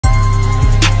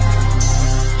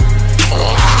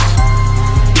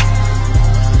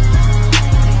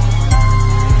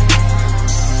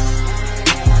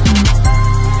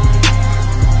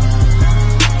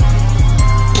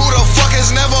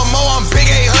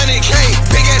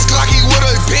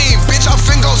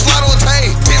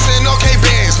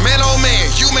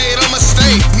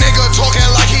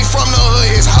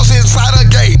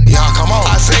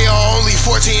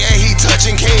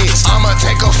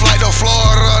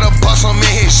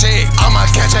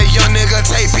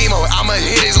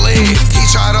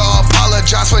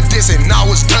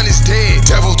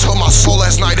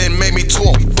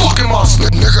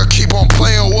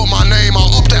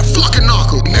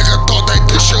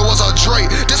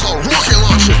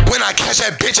catch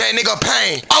that bitch ass nigga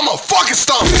pain. I'ma fucking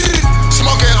stomp.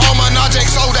 Smoking on my Najee,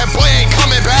 so that boy ain't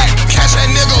coming back. Catch that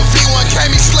nigga V1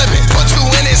 came me slipping, put 2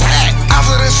 in his hat.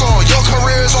 After this song, your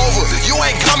career is over, you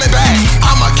ain't coming back.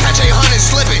 I'ma catch 800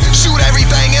 slipping, shoot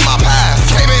everything in my path.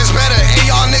 K-Ben's better, and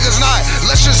y'all niggas not.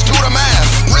 Let's just do the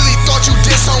math. Really thought you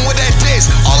did something with that diss,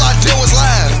 all I did was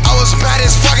laugh. I was bad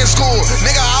as fucking school,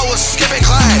 nigga, I was skipping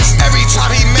class. Every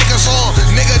time he make a song,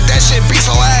 nigga, that shit be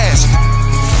so ass.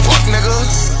 Fuck nigga,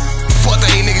 fuck the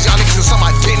 8 niggas, y'all niggas can suck my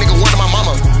dick, nigga, word to my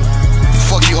mama.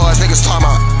 Fuck you hard niggas talking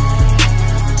about.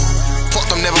 Fuck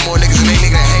them Nevermore niggas and they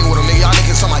nigga that hang with them, nigga, y'all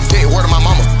niggas can suck my dick, word to my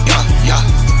mama. Yeah,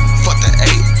 fuck the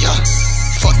 8, yeah,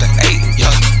 fuck the 8,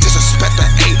 yeah, disrespect the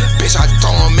 8, bitch, I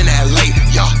don't